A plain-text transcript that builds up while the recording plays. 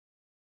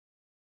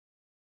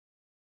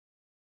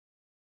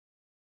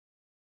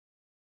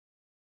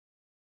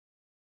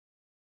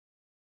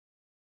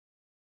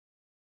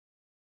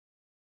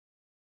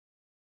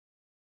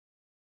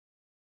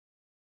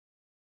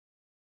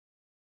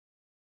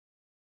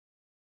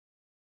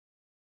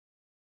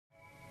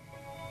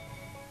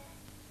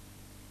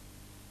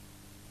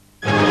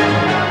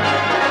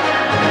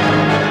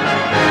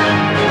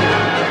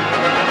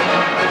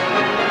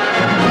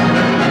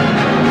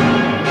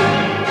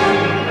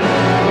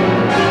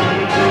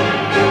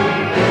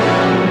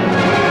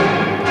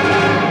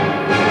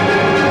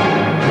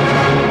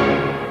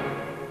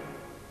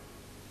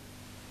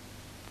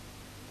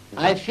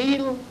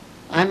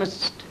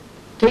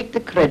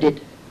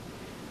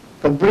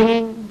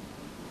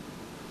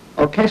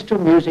orchestral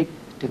music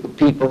to the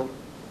people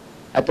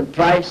at the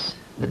price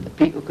that the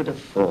people could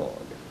afford.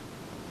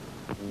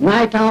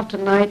 Night after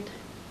night,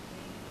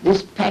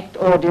 this packed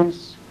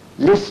audience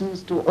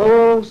listens to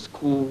all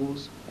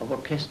schools of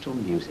orchestral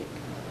music.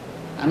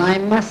 And I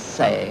must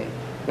say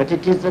that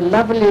it is the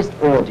loveliest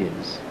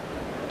audience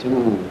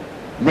to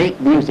make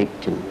music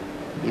to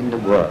in the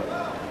world.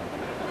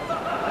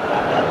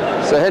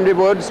 Sir Henry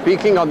Wood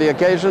speaking on the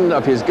occasion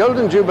of his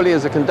Golden Jubilee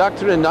as a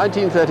conductor in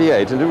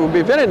 1938, and it would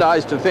be very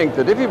nice to think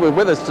that if he were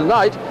with us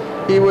tonight,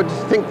 he would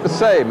think the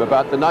same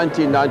about the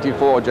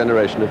 1994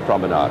 generation of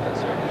promenaders.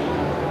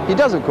 He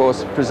does, of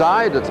course,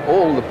 preside at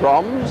all the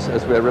proms,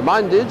 as we're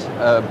reminded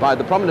by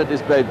the prominently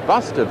displayed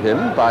bust of him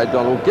by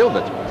Donald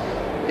Gilbert.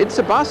 It's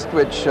a bust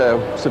which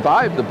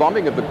survived the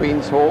bombing of the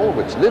Queen's Hall,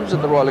 which lives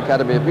at the Royal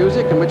Academy of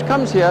Music, and which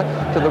comes here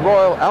to the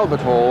Royal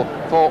Albert Hall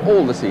for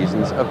all the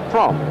seasons of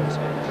proms.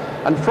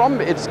 And from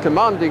its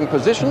commanding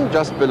position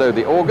just below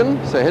the organ,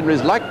 Sir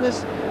Henry's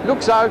likeness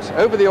looks out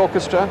over the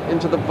orchestra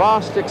into the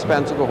vast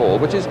expanse of the hall,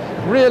 which is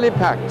really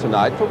packed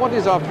tonight for what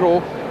is, after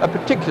all, a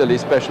particularly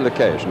special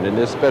occasion in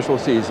this special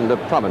season of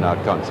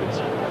promenade concerts.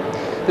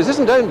 This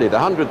isn't only the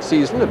 100th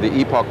season of the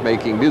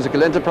epoch-making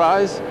musical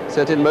enterprise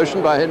set in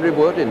motion by Henry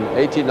Wood in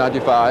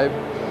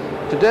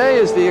 1895. Today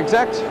is the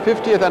exact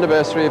 50th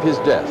anniversary of his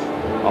death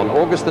on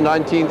August the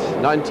 19th,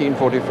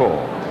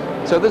 1944.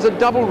 So there's a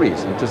double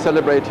reason to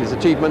celebrate his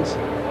achievements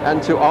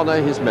and to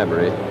honor his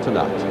memory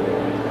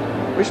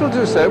tonight. We shall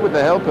do so with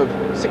the help of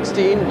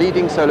 16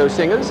 leading solo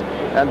singers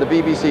and the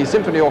BBC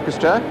Symphony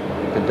Orchestra,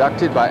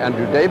 conducted by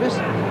Andrew Davis,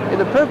 in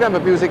a program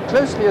of music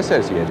closely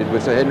associated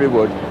with Sir Henry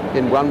Wood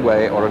in one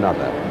way or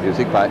another.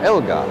 Music by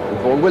Elgar and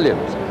Vaughan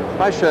Williams,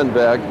 by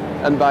Schoenberg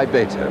and by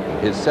Beethoven.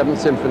 His 7th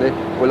Symphony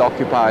will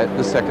occupy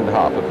the second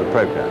half of the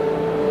program.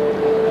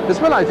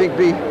 This will, I think,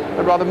 be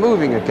a rather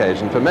moving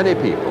occasion for many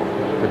people,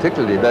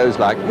 particularly those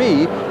like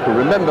me who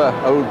remember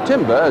Old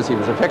Timber, as he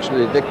was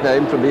affectionately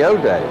nicknamed, from the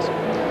old days.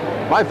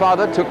 My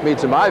father took me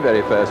to my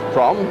very first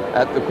prom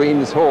at the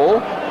Queen's Hall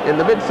in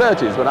the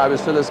mid-30s when I was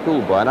still a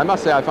schoolboy, and I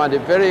must say I find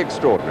it very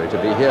extraordinary to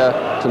be here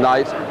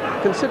tonight,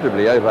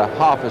 considerably over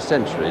half a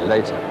century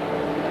later.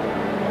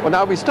 Well,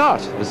 now we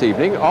start this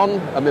evening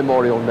on a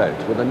memorial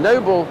note with a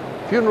noble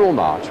funeral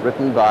march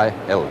written by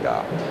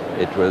Elgar.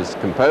 It was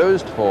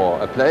composed for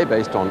a play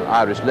based on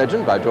Irish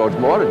legend by George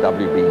Moore and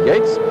W.B.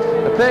 Yeats,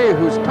 a play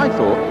whose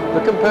title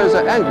the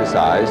composer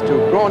anglicised to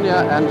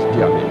Grania and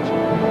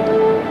Diamid.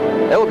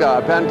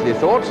 Elgar apparently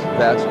thought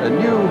that a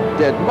new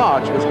Dead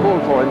March was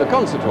called for in the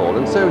concert hall,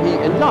 and so he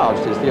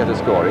enlarged his theatre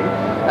scoring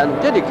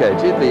and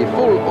dedicated the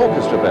full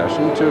orchestra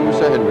version to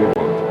Sir Henry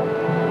Wood.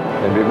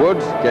 Henry Wood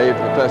gave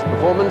the first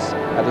performance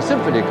at a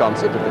symphony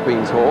concert at the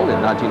Queen's Hall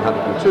in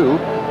 1902,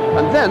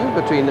 and then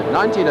between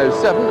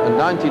 1907 and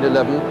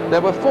 1911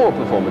 there were 4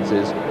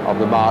 performances of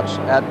the march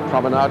at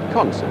promenade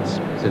concerts,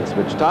 since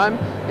which time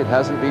it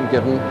hasn't been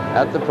given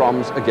at the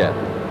proms again,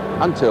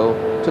 until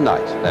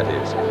tonight, that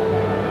is.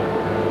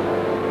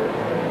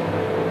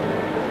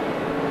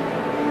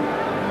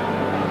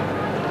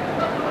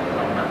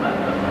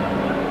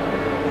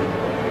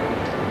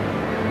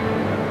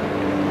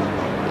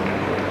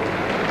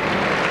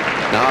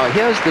 Now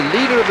here's the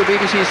leader of the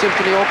BBC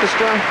Symphony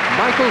Orchestra,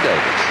 Michael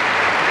Davis.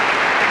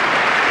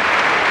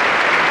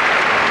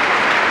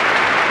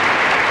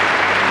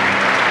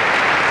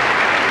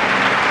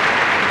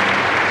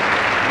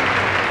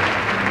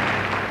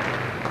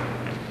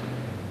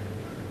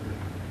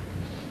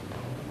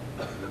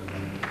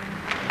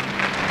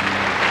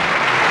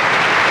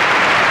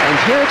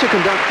 Here to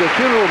conduct the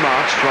funeral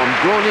march from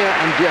Grania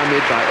and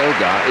Diamid by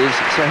Elgar is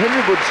Sir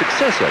Henry Wood's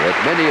successor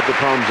at many of the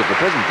proms of the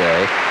present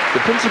day, the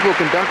principal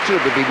conductor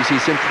of the BBC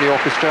Symphony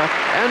Orchestra,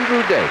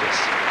 Andrew Davis.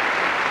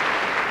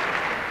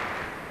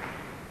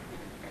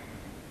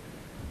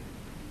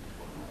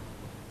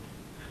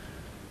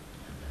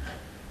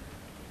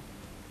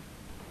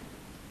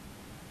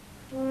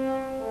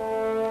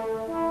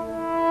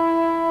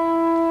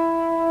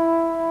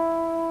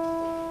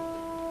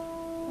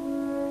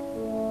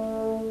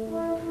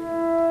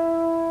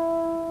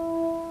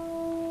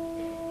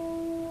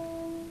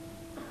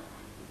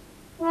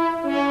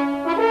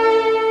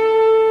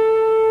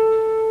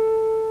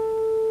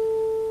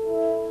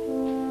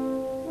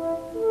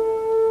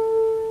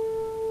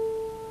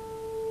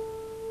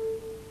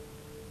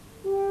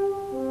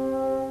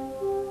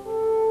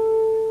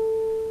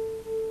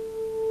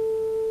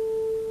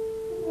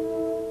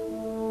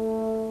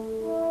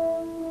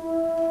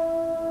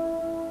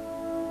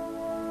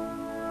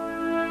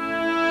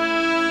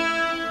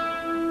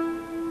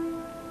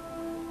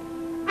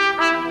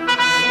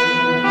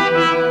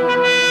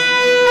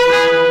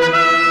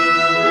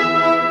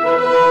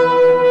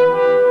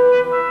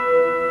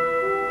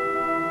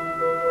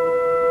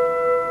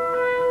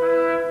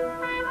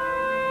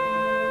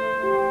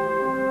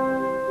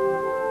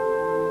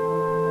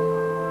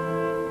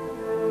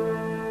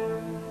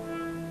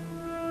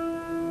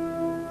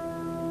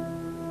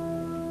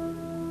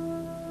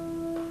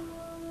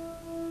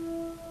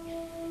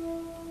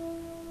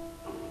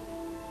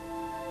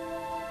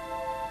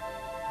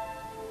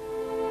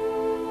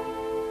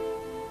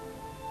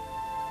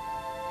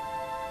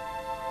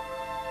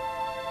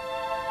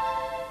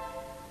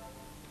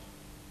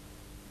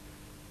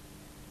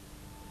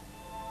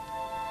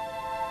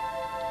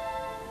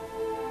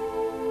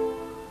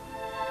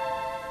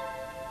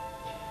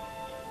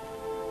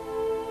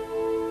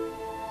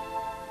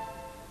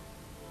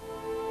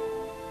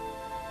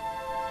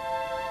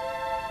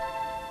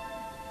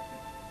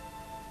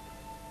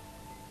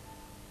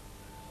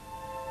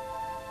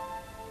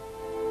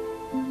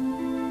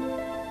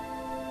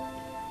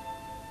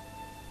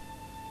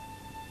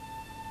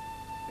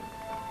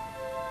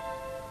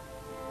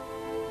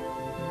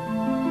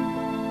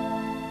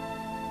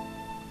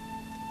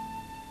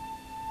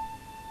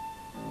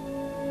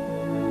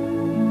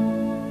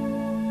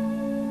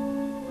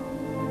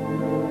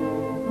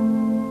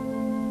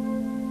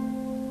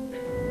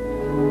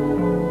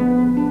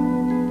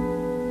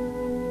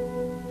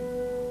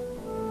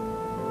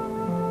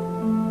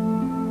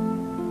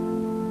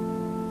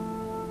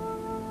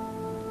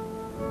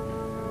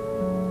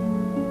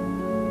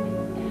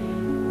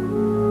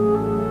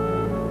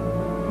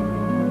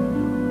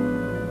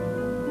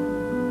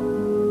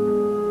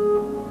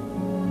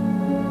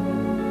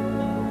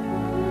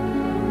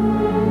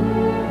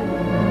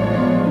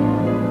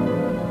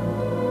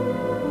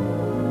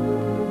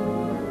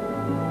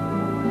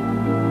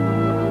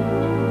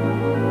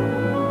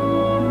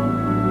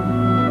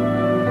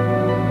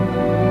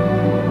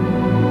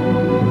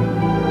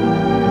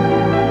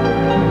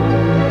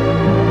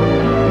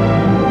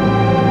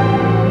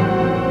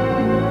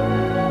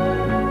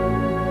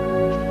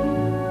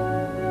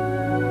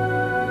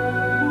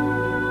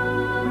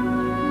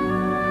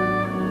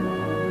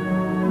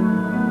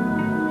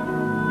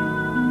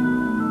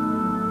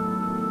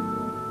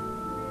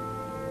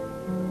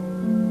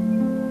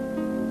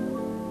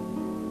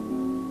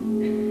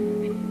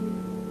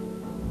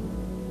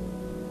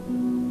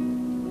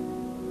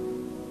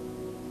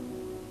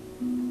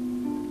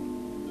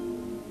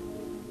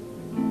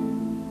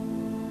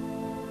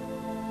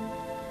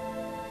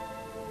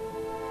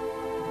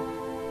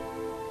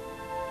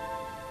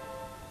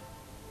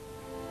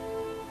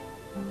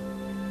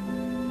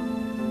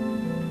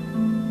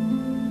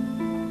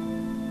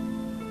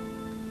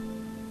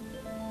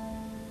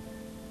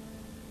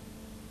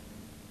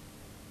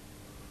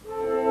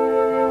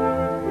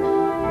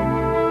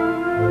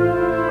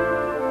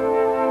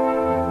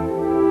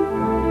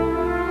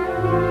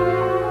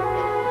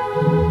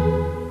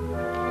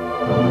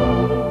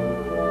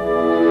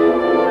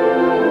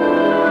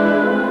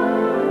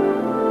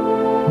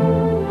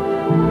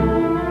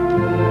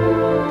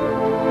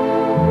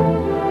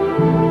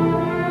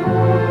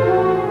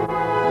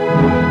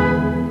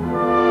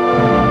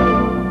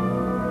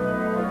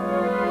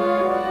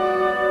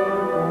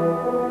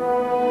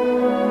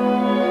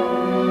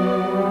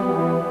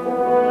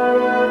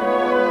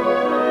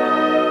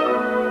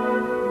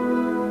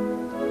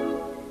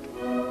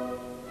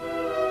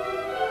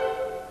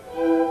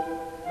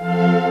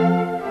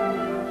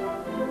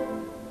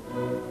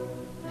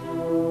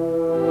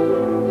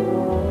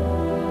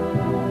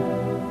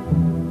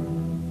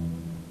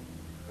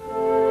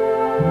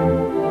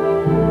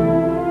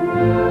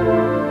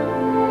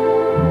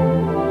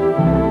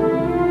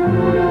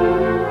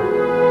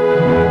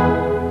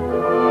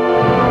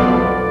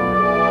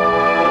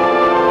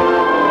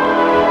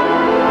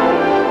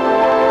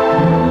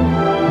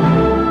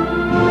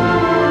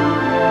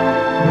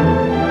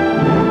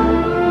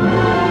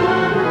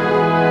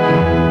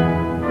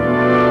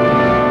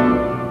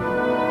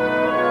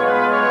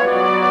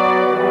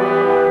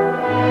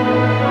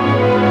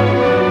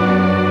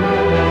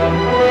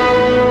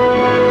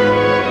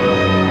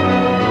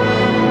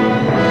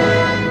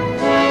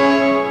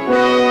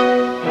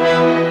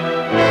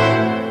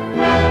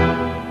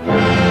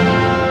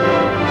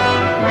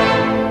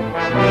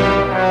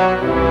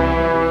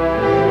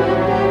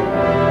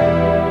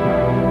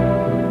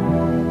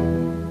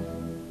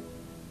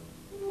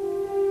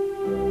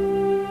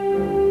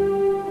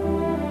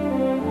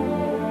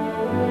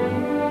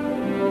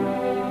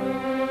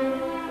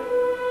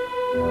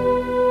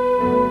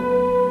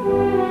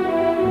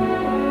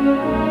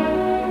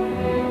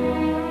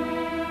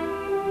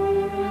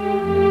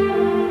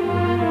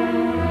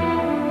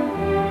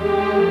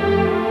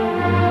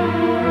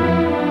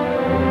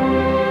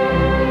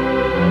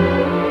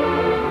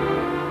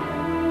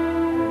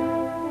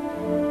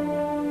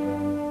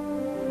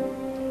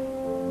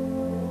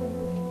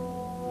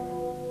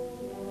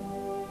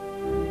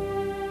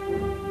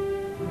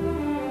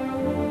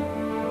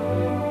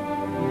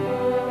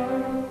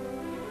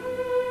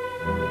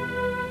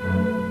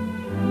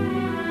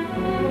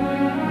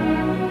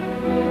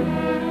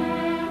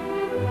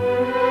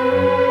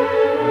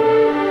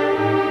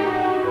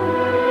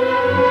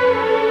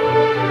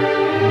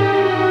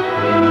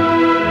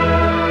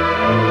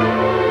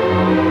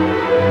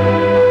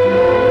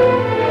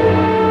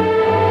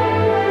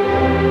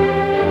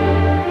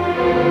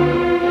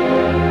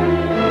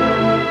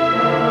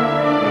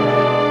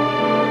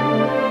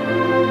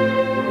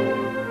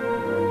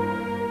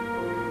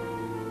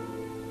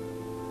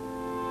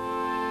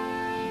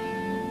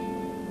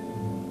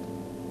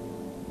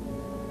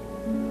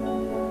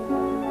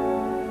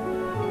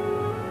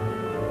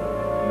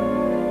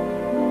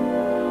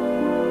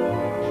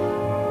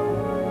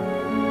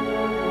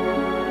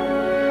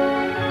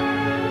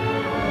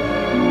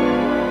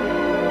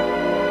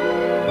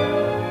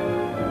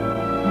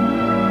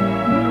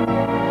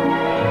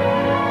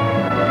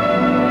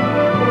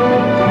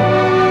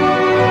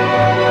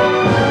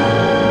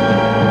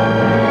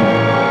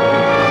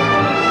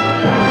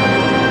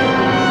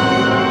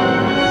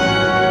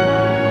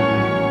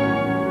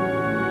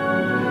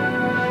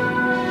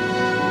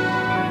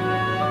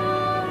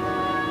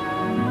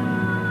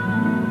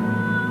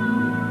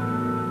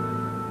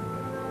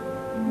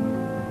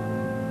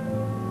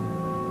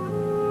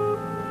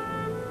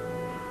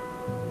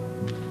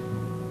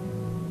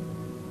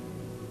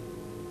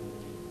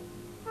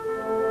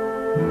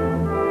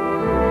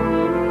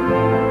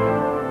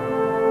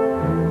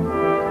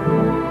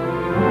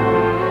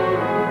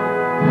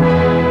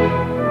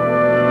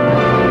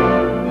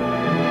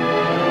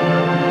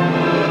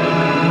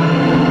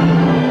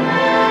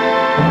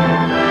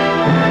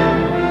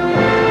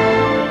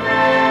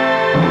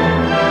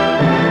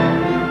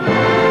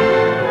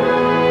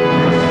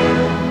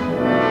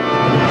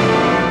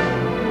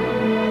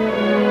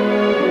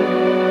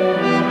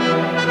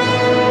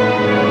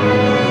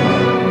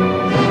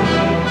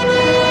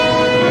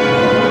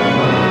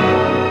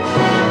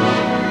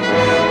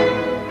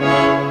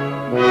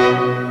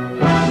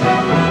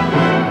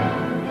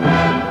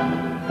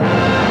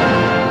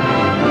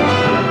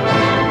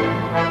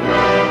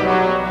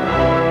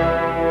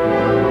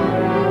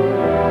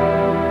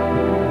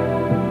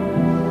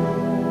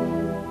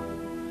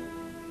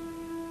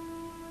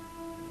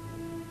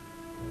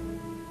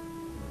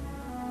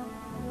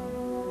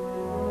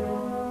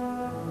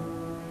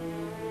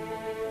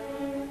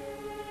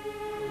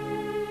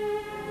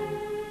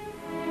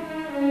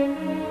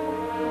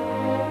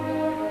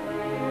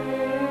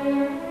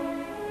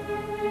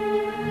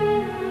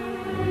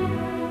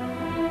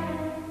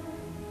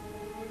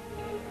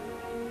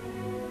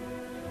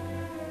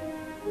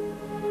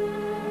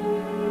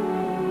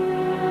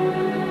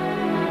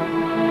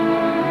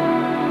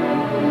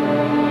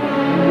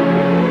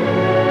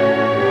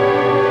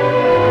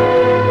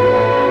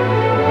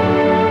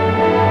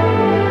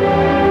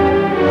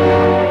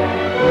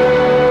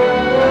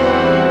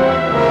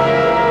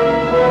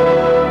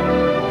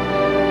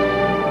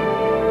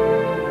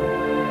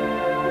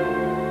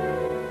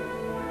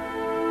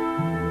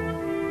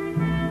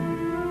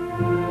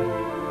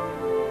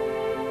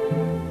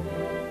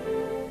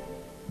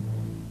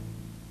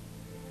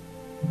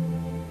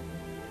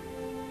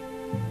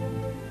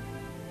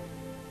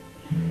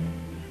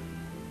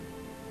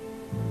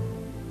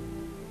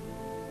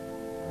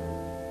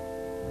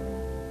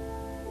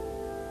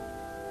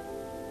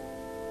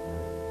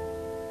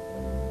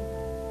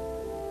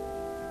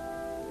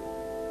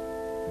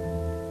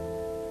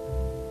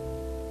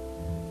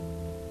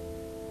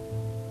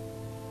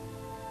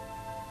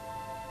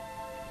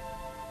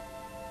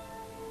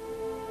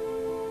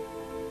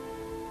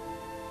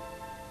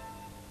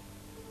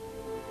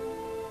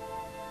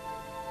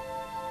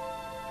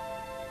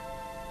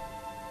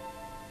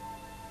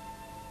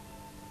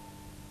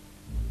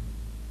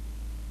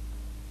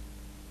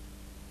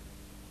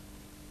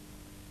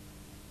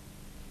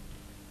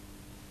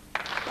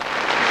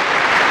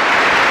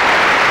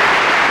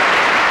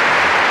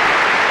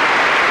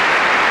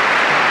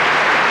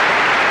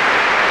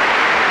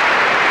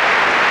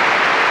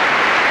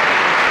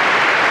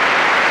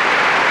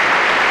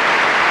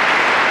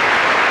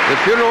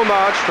 funeral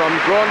march from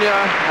Grania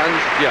and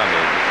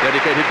Diamid,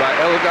 dedicated by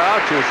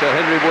Elgar to Sir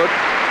Henry Wood,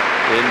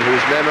 in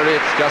whose memory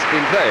it's just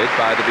been played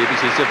by the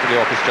BBC Symphony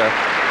Orchestra,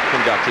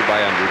 conducted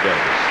by Andrew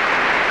Davis.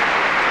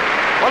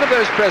 One of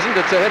those present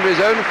at Sir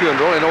Henry's own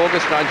funeral in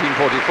August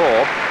 1944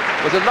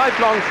 was a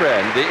lifelong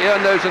friend, the ear,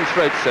 nose and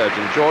throat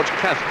surgeon, George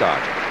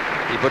Cathcart.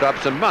 He put up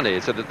some money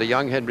so that the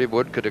young Henry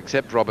Wood could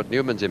accept Robert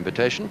Newman's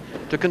invitation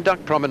to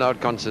conduct promenade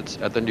concerts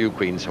at the new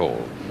Queen's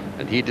Hall.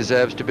 And he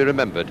deserves to be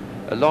remembered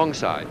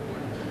alongside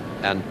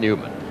and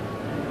Newman.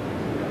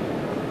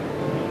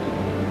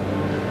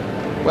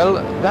 Well,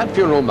 that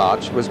funeral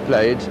march was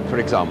played, for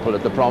example,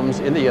 at the Proms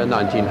in the year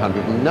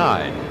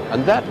 1909,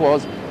 and that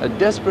was a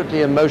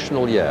desperately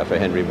emotional year for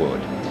Henry Wood.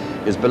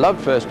 His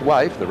beloved first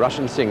wife, the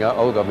Russian singer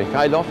Olga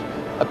Mikhailov,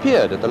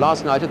 appeared at the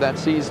last night of that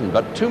season,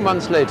 but 2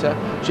 months later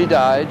she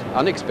died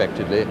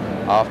unexpectedly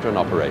after an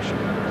operation.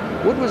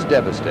 Wood was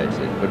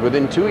devastated, but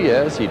within 2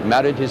 years he'd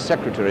married his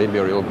secretary,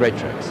 Muriel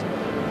Greatrex.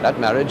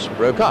 That marriage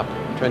broke up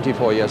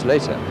 24 years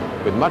later,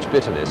 with much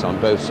bitterness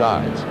on both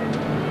sides.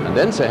 And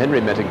then Sir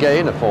Henry met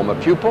again a former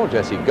pupil,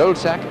 Jessie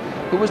Goldsack,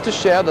 who was to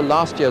share the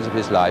last years of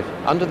his life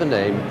under the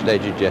name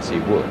Lady Jessie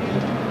Wood.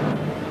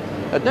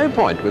 At no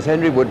point was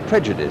Henry Wood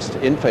prejudiced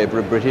in favour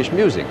of British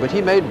music, but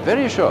he made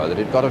very sure that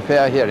it got a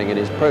fair hearing in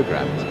his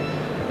programmes.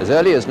 As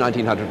early as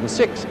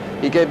 1906,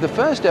 he gave the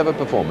first ever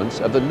performance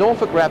of the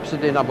Norfolk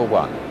Rhapsody No.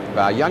 1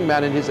 by a young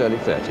man in his early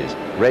 30s,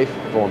 Ralph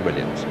Vaughan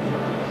Williams.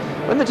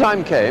 When the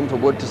time came for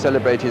Wood to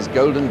celebrate his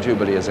golden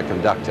jubilee as a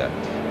conductor,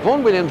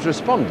 Vaughan Williams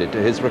responded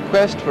to his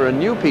request for a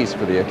new piece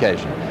for the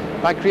occasion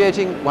by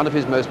creating one of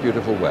his most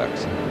beautiful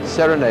works,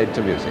 Serenade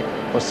to Music,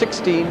 for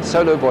 16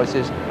 solo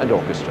voices and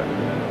orchestra.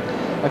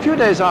 A few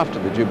days after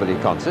the Jubilee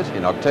concert,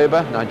 in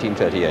October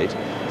 1938,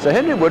 Sir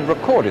Henry Wood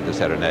recorded the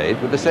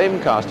Serenade with the same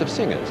cast of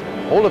singers,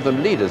 all of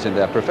them leaders in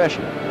their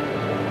profession.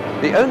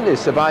 The only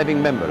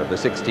surviving member of the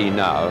 16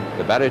 now,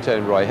 the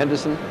baritone Roy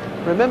Henderson,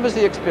 remembers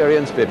the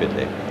experience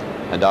vividly.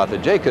 And Arthur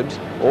Jacobs,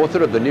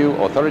 author of the new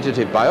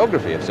authoritative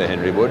biography of Sir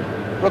Henry Wood,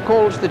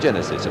 recalls the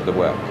genesis of the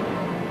work.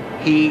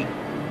 He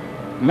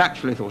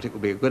naturally thought it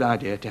would be a good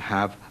idea to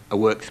have a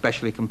work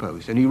specially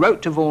composed. And he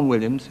wrote to Vaughan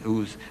Williams,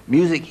 whose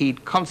music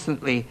he'd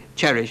constantly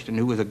cherished and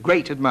who was a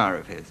great admirer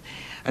of his,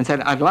 and said,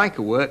 I'd like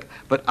a work,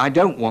 but I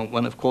don't want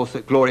one, of course,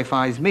 that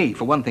glorifies me.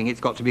 For one thing, it's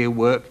got to be a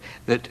work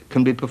that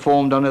can be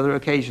performed on other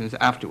occasions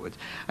afterwards.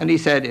 And he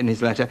said in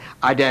his letter,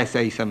 I dare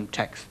say some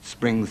text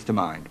springs to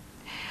mind.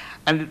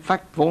 And in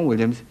fact, Vaughan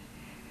Williams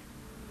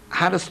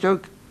had a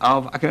stroke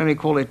of, I can only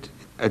call it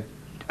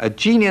a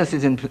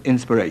genius's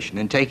inspiration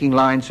in taking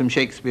lines from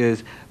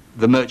Shakespeare's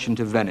The Merchant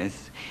of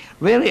Venice,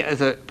 really as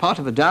a part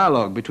of a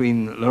dialogue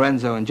between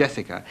Lorenzo and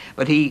Jessica,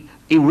 but he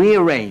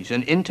rearranged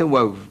and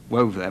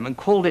interwove them and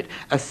called it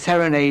a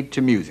serenade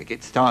to music.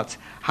 It starts,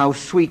 how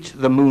sweet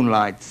the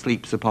moonlight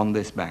sleeps upon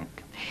this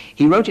bank.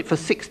 He wrote it for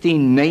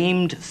 16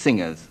 named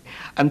singers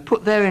and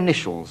put their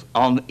initials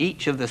on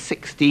each of the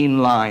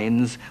 16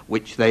 lines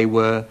which they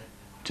were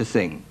to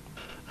sing.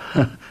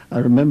 I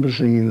remember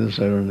singing the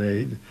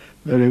Serenade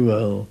very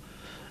well.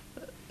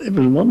 It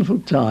was a wonderful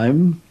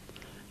time.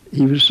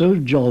 He was so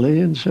jolly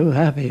and so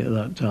happy at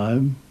that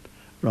time,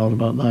 around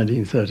about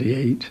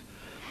 1938.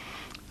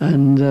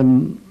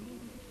 And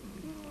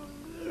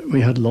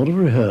we had a lot of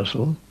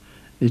rehearsal.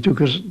 He took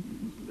us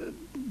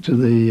to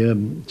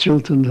the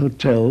Chiltern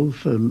Hotel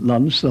for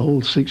lunch, the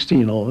whole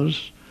 16 of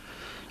us.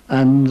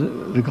 And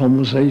the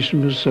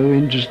conversation was so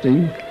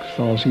interesting, as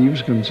far as he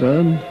was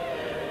concerned.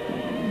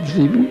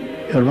 He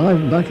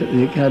arrived back at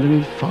the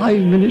Academy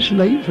 5 minutes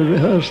late for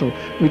rehearsal,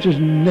 which has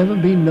never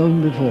been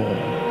known before.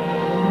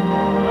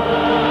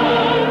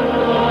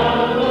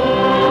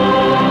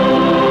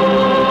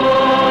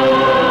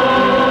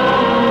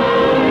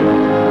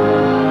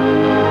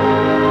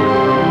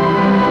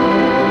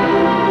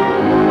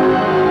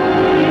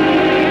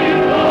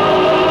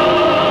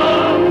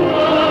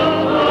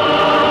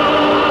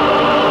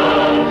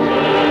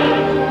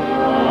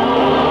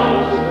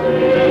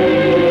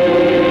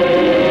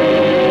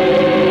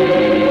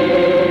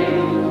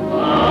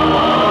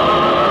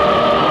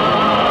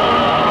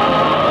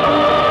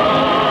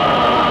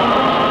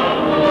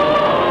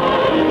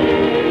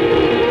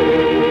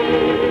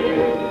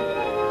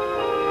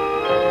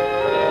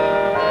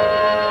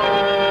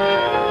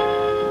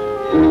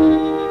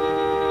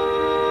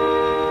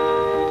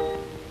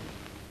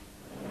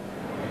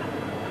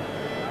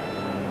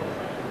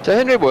 Sir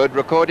Henry Wood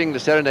recording the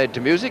Serenade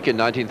to Music in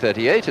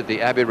 1938 at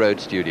the Abbey Road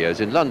Studios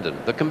in London.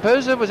 The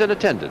composer was in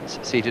attendance,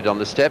 seated on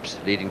the steps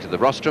leading to the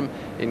rostrum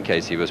in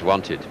case he was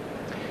wanted.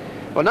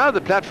 Well, now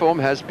the platform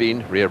has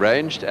been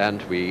rearranged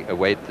and we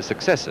await the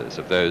successors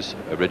of those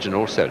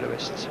original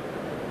soloists.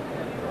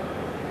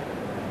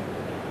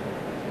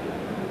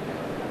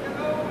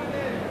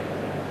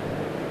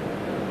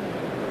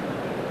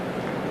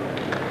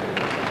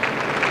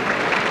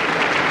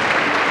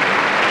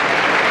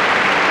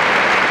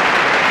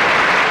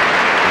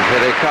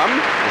 Come,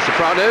 the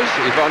sopranos,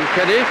 Yvonne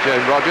Kenny,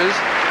 Joan Rogers,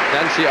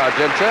 Nancy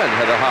Argenta and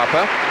Heather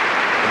Harper.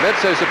 The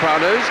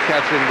mezzo-sopranos,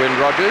 Catherine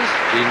Wyn-Rogers,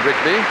 Jean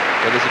Rigby,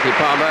 Felicity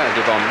Palmer and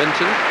Yvonne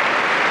Minton.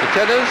 The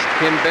tenors,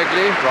 Kim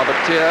Begley, Robert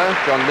Tier,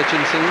 John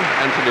Mitchinson,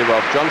 Anthony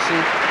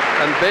Rolf-Johnstone,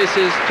 and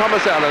basses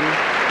Thomas Allan,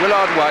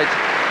 Willard White,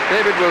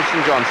 David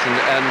Wilson Johnson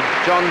and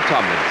John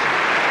Tomlinson.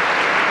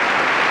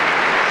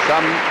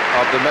 Some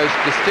of the most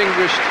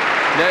distinguished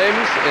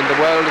names in the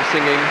world of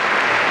singing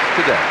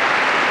today.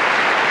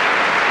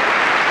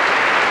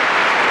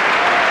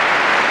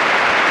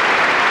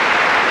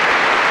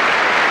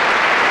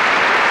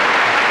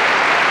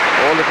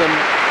 All of them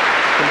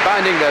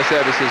combining their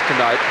services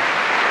tonight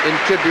in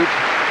tribute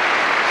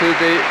to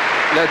the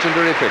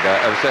legendary figure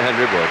of Sir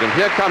Henry Wood. And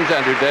here comes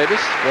Andrew Davis.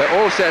 We're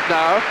all set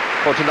now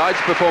for tonight's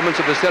performance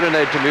of the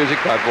Serenade to Music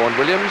by Vaughan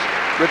Williams,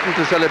 written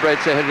to celebrate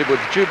Sir Henry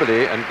Wood's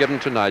Jubilee and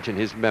given tonight in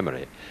his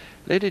memory.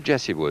 Lady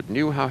Jessie Wood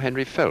knew how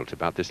Henry felt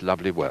about this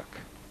lovely work.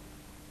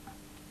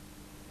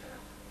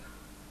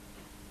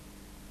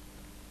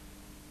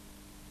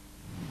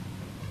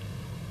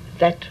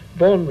 That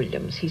Vaughan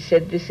Williams, he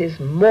said, this is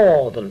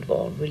more than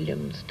Vaughan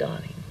Williams,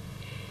 darling.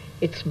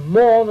 It's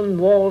more than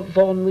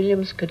Vaughan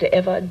Williams could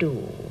ever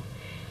do.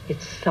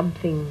 It's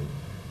something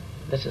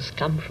that has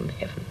come from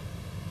heaven.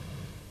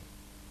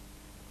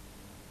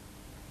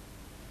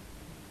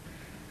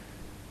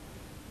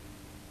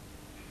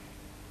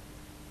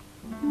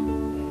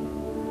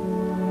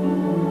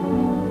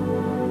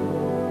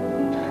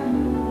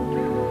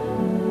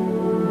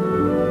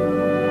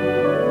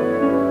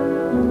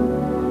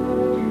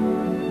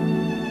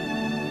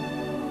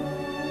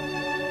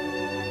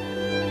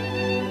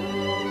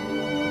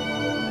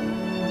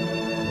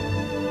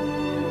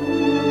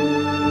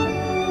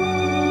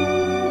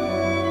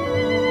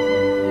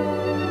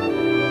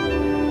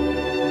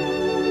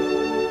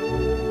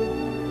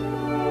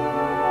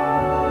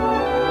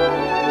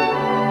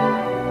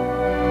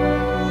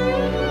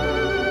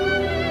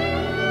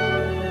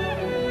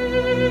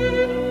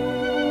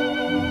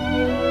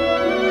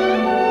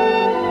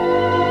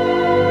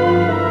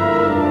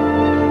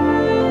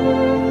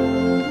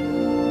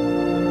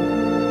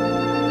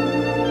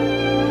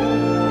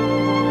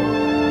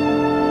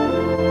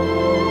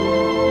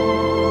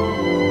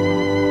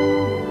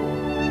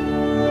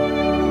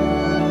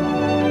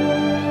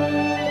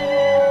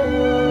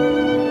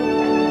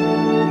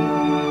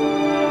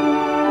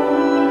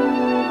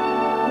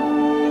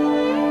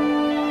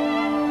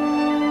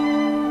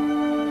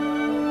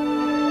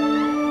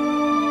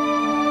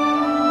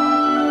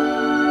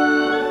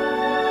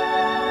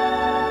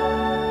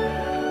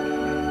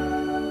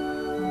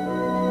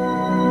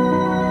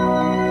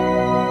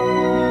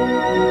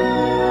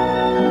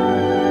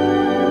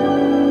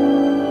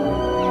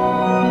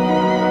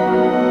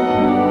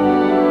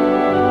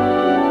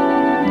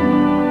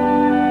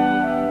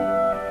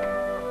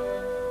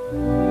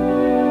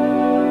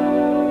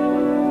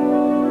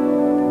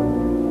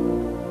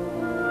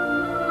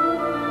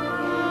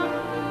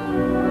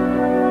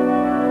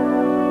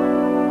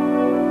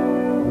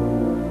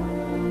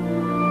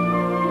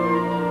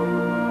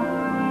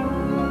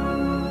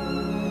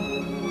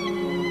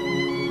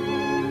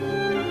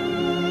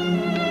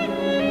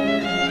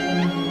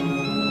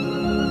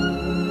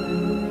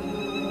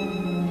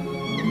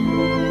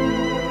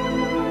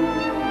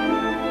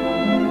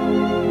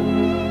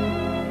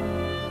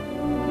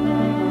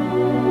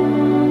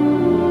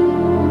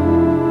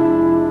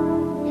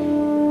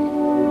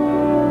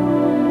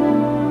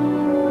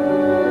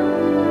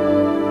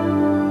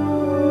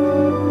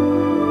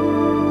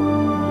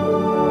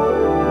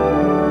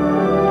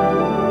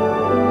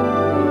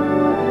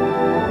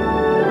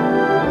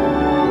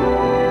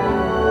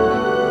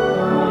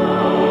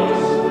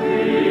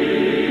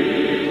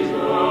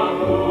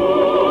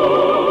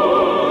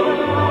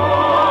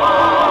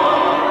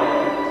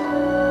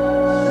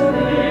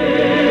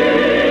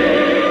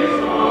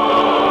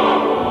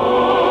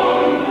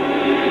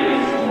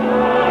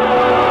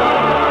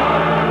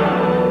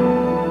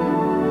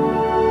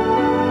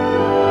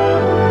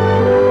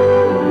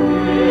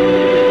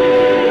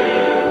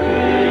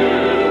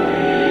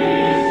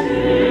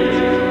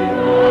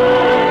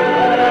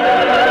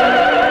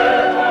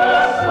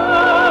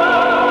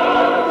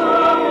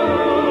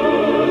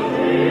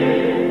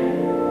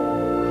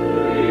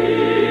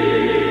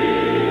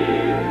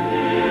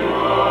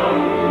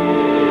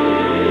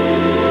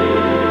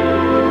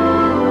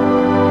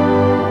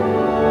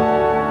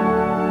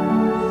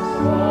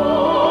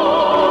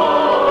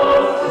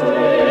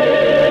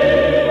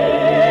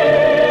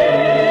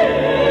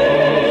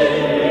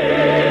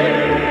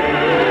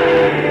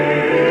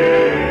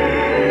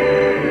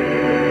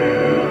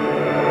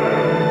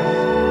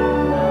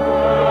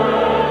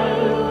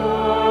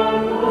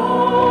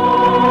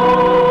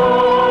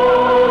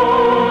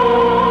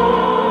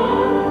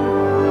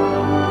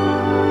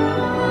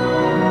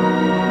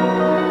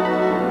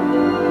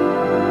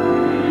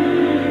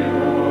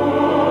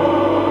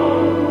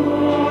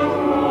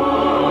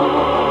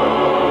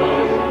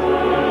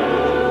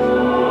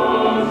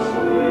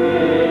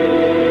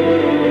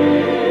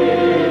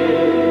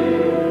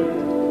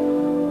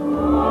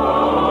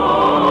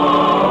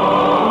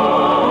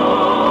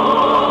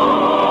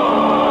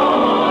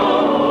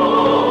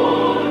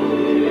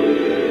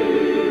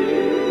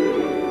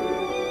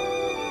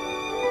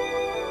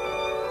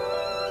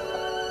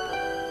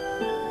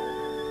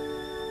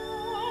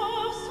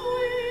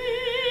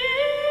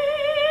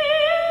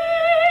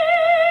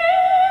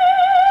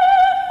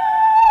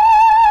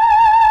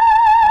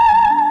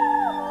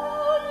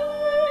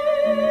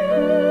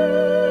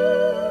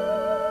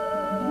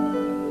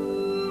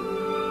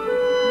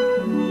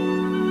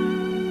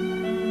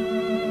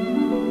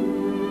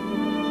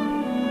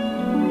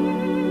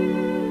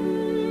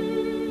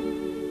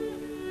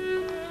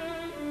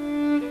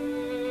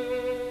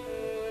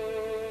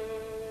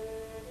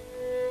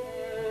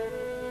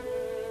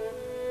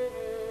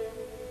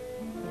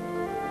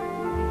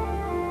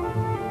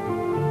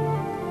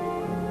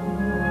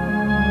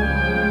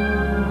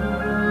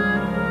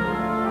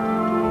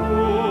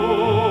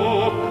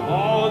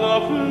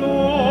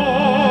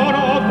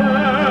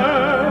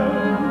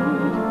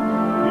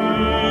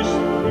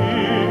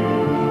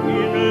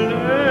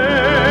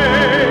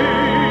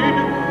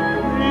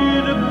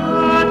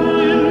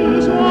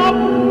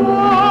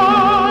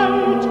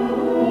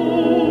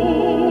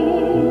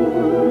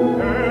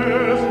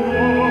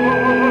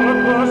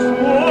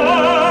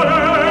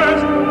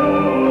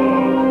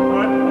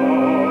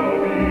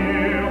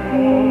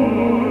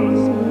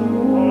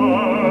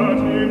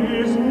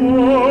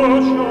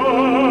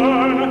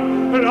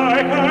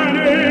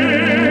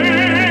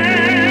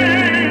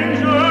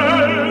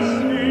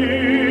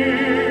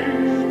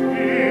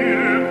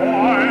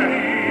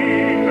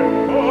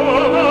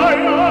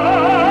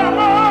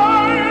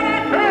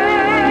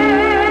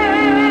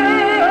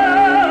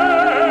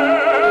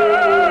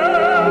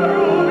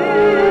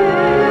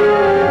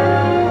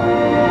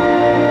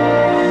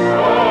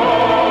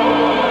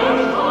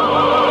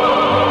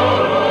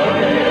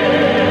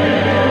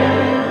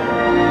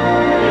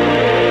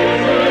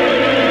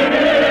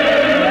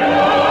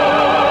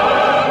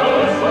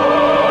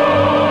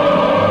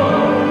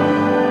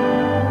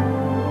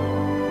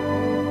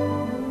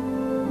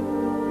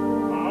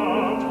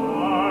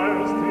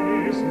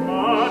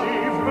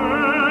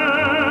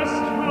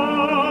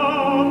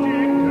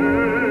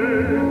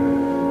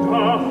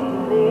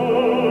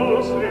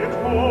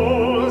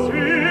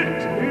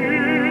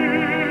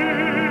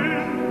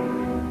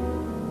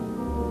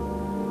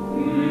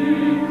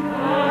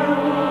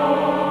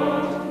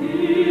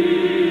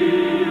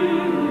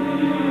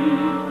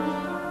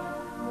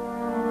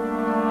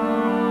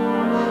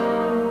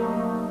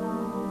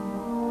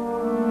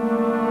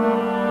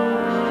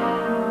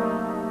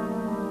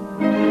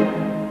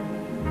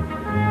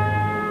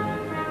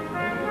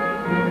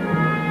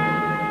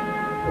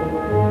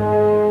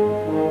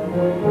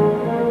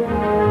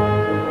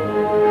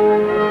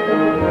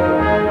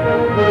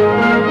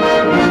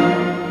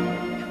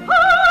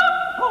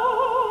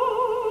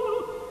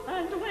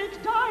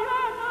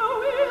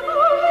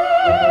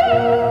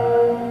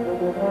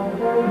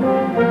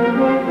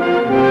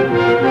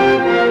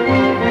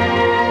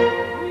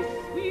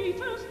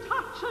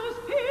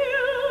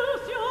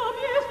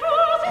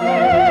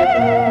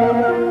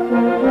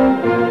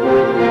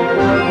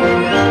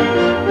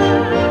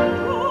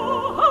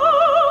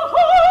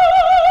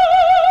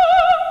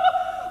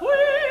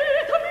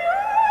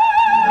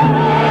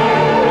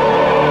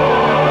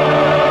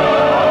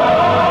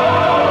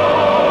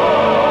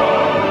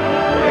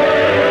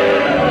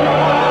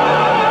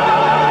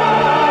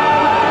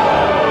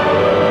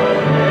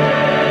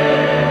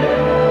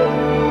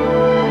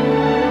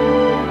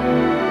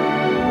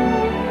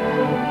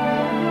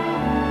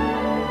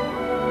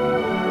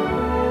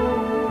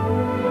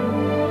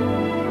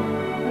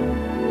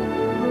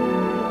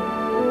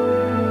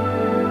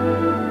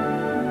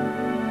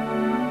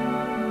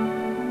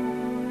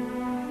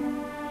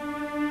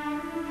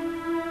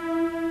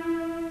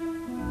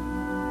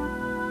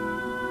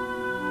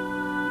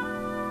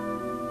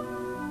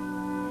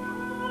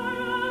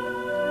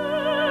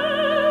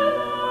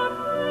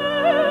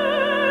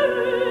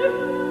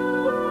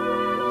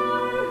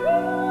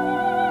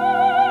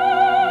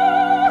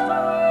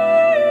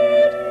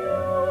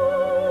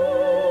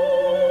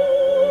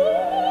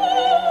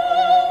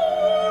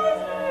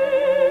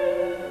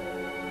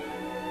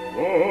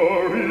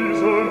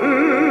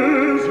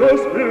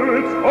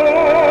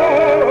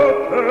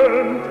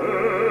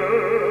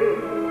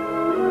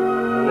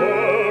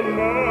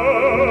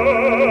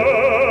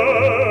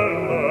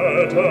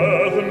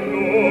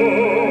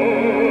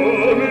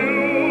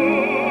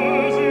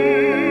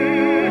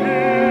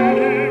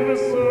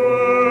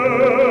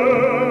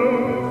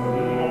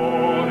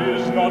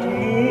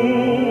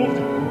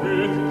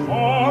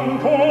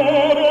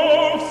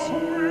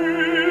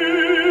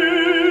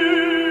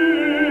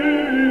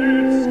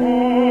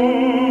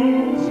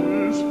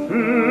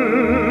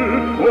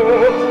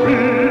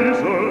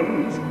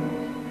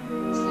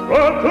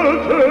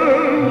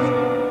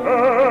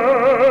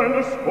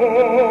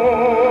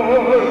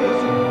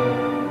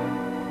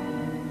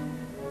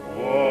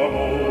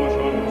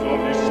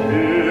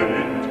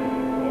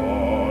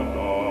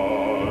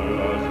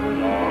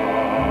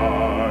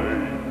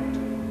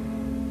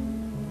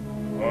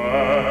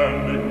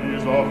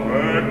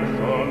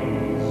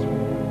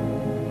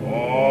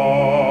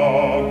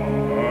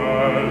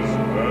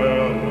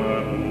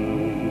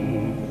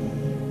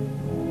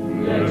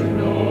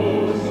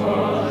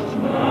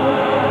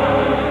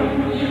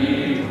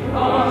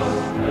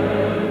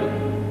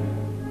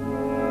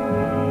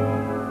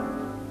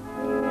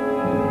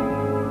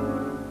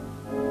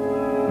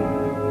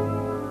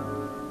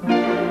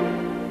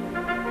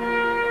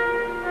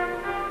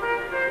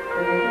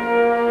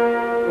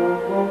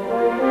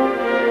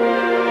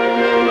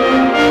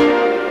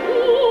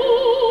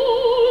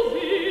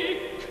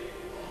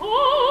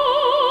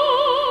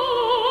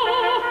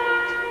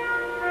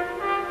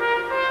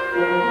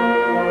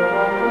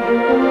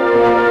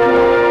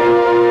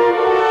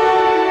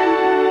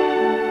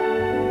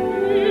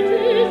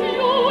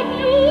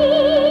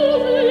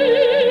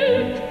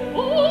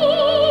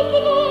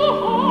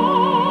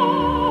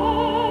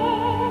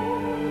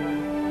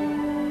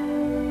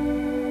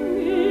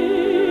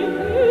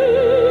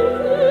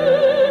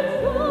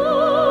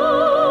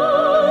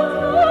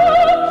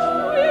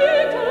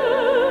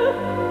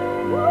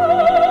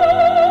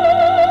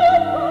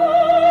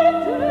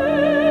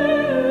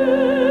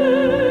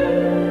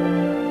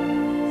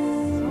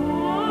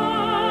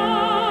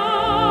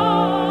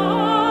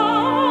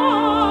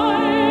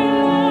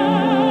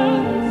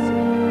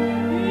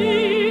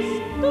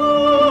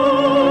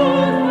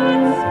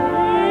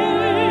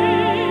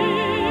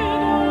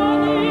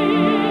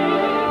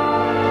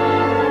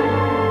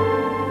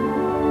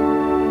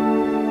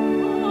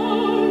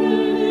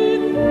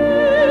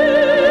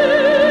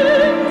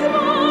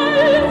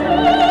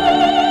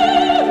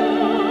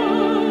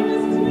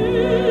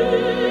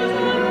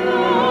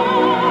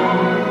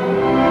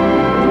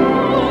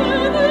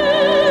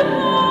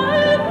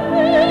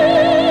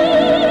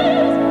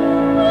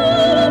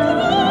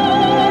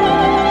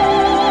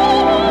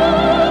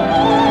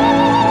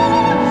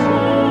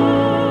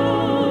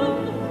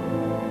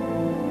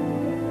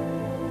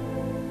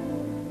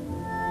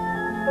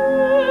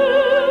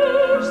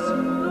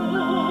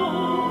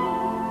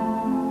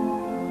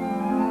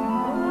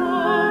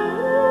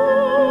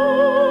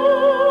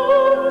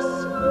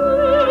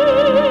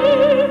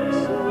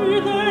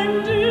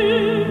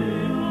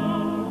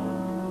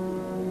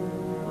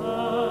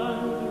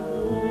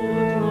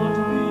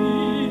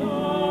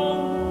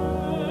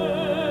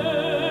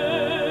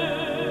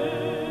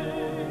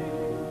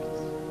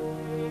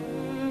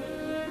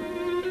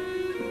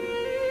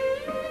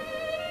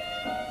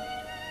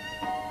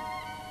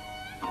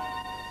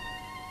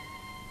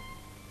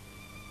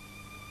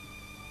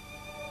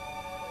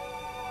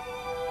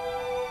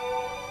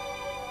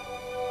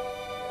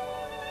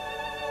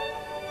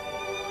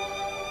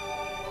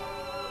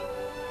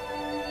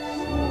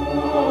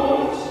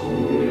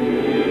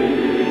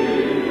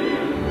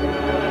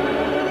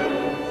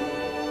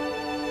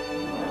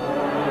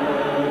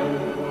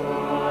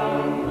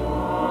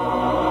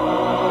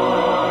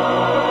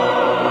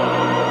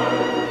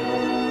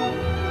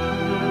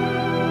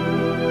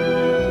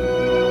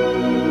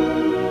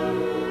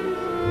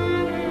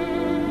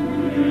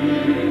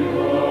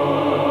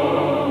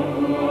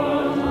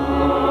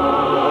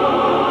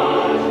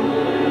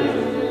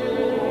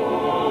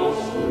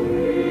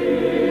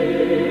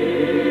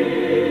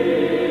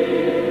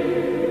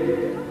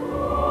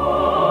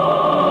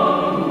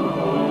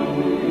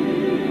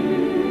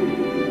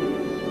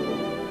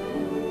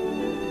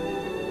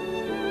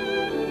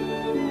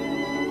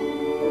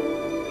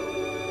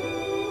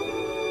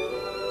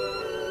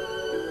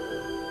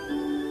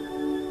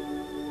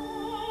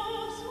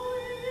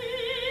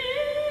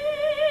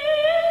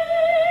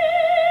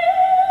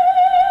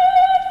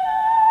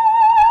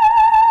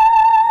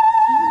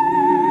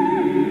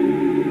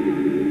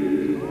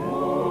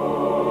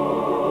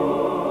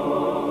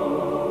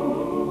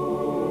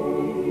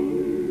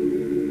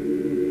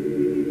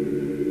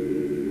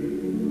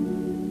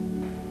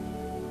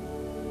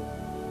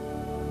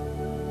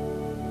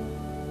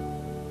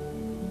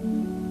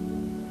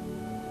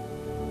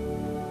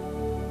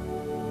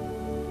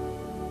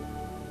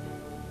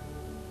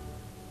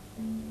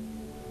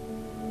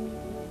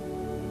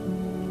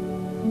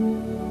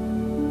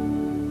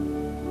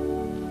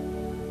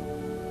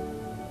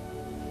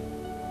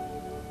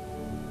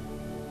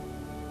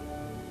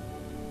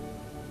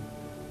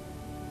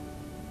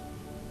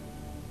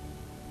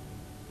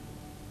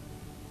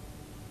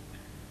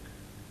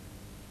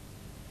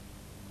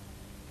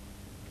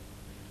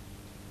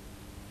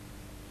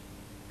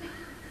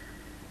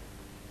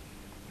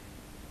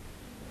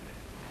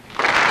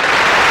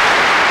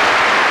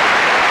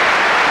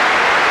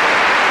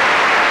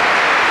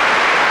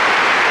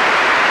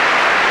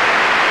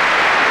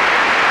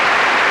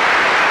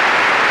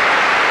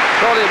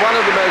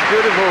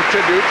 beautiful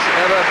tributes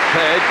ever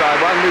paid by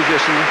one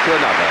musician to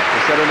another.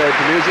 The Serenade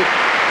to Music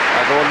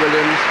by Vaughan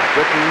Williams,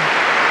 written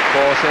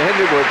for Sir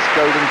Henry Wood's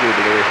Golden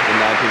Jubilee in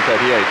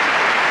 1938.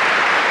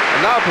 And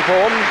now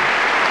performed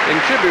in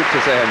tribute to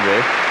Sir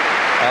Henry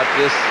at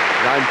this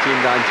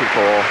 1994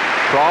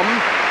 prom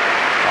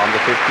on the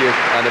 50th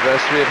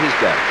anniversary of his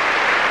death.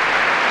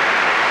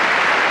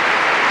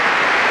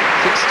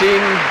 16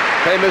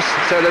 famous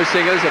solo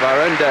singers of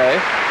our own day.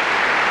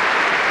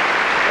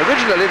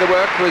 Originally the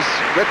work was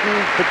written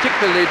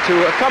particularly to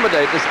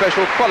accommodate the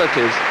special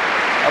qualities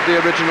of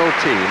the original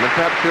team, and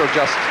perhaps we'll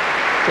just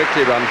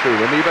quickly run through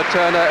them. Eva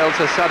Turner,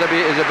 Elsa Sotheby,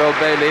 Isabel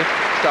Bailey,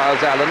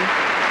 Styles Allan,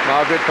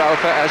 Margaret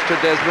Balfour,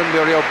 Astrid Desmond,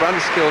 Muriel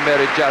Brunskill,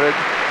 Mary Jarrett,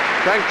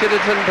 Frank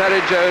Titterton,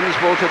 Perry Jones,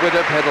 Walter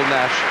Widdop, Hedel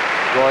Nash,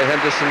 Roy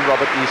Henderson,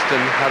 Robert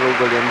Easton, Harold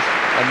Williams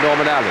and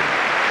Norman Allan.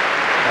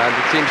 And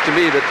it seems to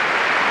me that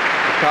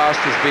the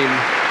cast has been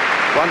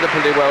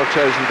wonderfully well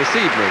chosen this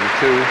evening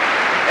to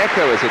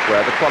echo, as it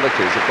were, the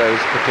qualities of those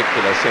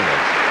particular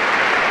singers.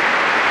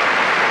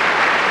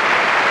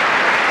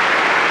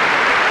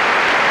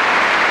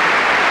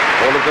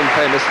 All of them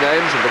famous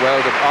names in the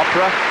world of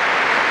opera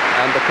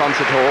and the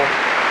concert hall.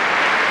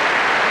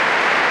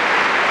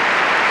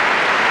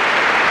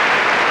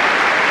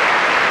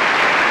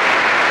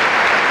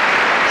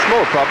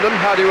 Small problem,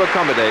 how do you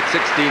accommodate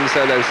 16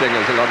 solo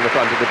singers along the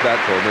front of the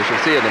platform? We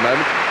shall see in a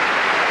moment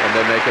when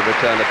they make a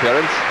return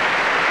appearance.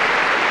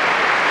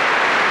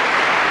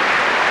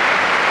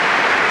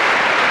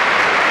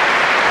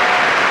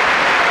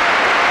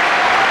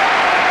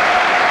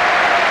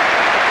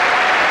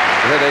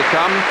 Here they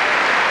come.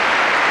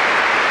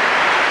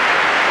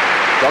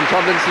 John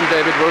Tomlinson,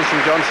 David Wilson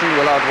Johnson,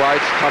 Willard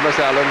White, Thomas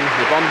Allan,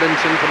 Yvonne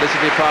Minton,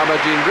 Felicity Palmer,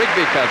 Jean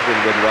Rigby, Catherine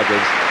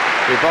Wyn-Rogers,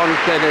 Yvonne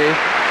Kenny,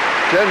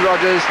 Joan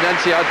Rogers,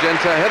 Nancy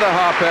Argenta, Heather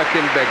Harper,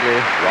 Kim Begley,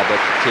 Robert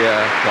Tier,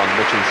 John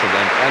Mitchinson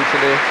and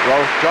Anthony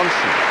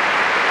Rolf-Johnstone.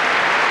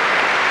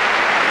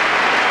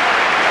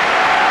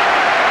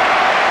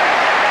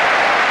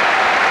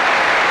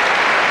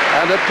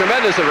 And a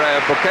tremendous array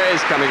of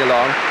bouquets coming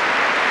along.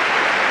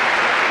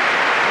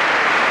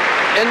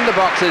 In the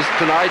boxes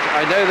tonight,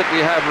 I know that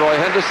we have Roy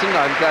Henderson,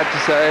 I'm glad to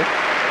say,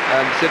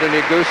 and Sidonie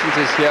Goossens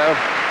is here,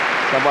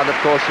 someone, of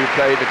course, who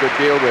played a good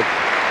deal with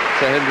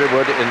Sir Henry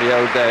Wood in the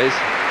old days.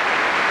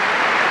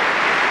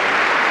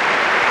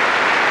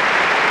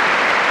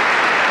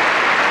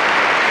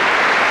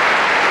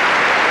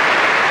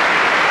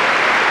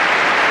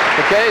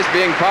 Bouquet is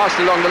being passed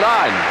along the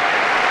line,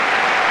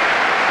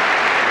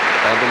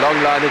 and a long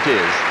line it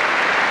is.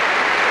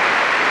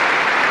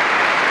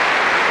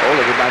 All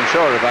of them, I'm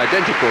sure, of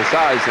identical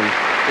size and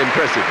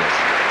impressiveness.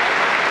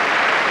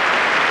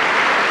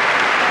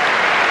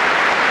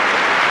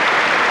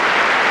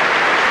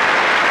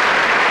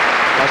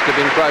 Must have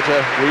been quite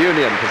a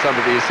reunion for some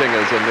of these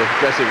singers in the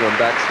dressing room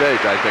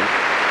backstage, I think.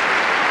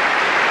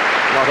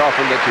 Not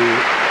often that you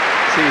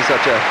see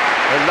such a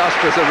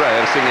lustrous array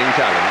of singing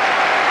talent.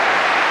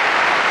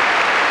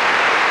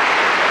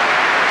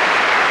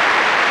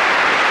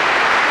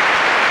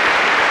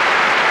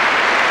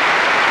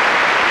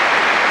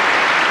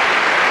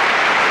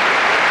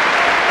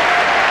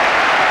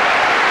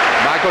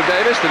 Michael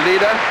Davis, the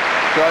leader,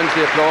 joins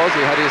the applause.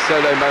 He had his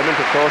solo moment,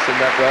 of course, in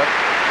that work.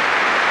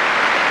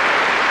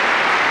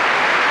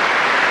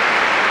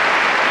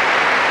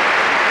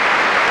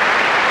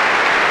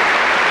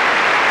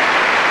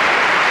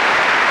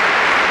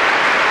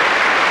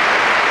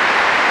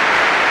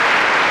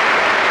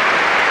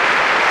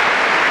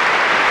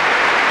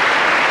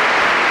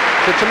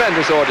 It's a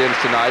tremendous audience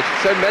tonight.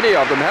 So many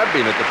of them have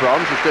been at the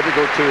Proms. It's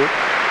difficult to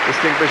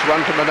distinguish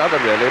one from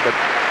another, really, but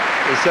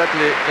there's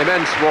certainly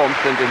immense warmth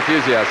and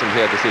enthusiasm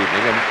here this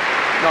evening, and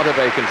not a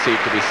vacant seat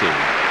to be seen.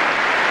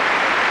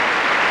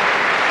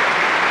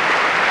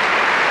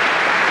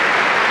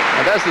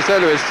 And as the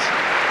soloists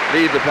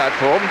leave the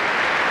platform,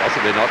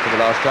 possibly not for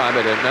the last time,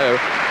 I don't know,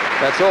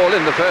 that's all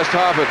in the first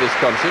half of this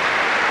concert,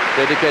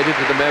 dedicated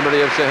to the memory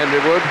of Sir Henry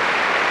Wood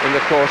in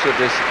the course of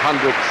this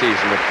 100th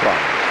season of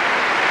Proms.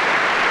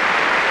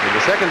 In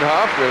the second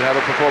half, we'll have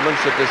a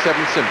performance of the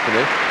 7th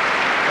Symphony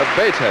of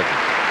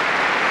Beethoven.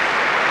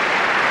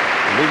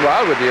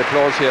 Meanwhile, with the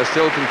applause here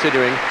still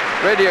continuing,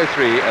 Radio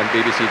 3 and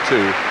BBC 2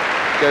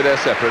 go their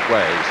separate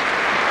ways.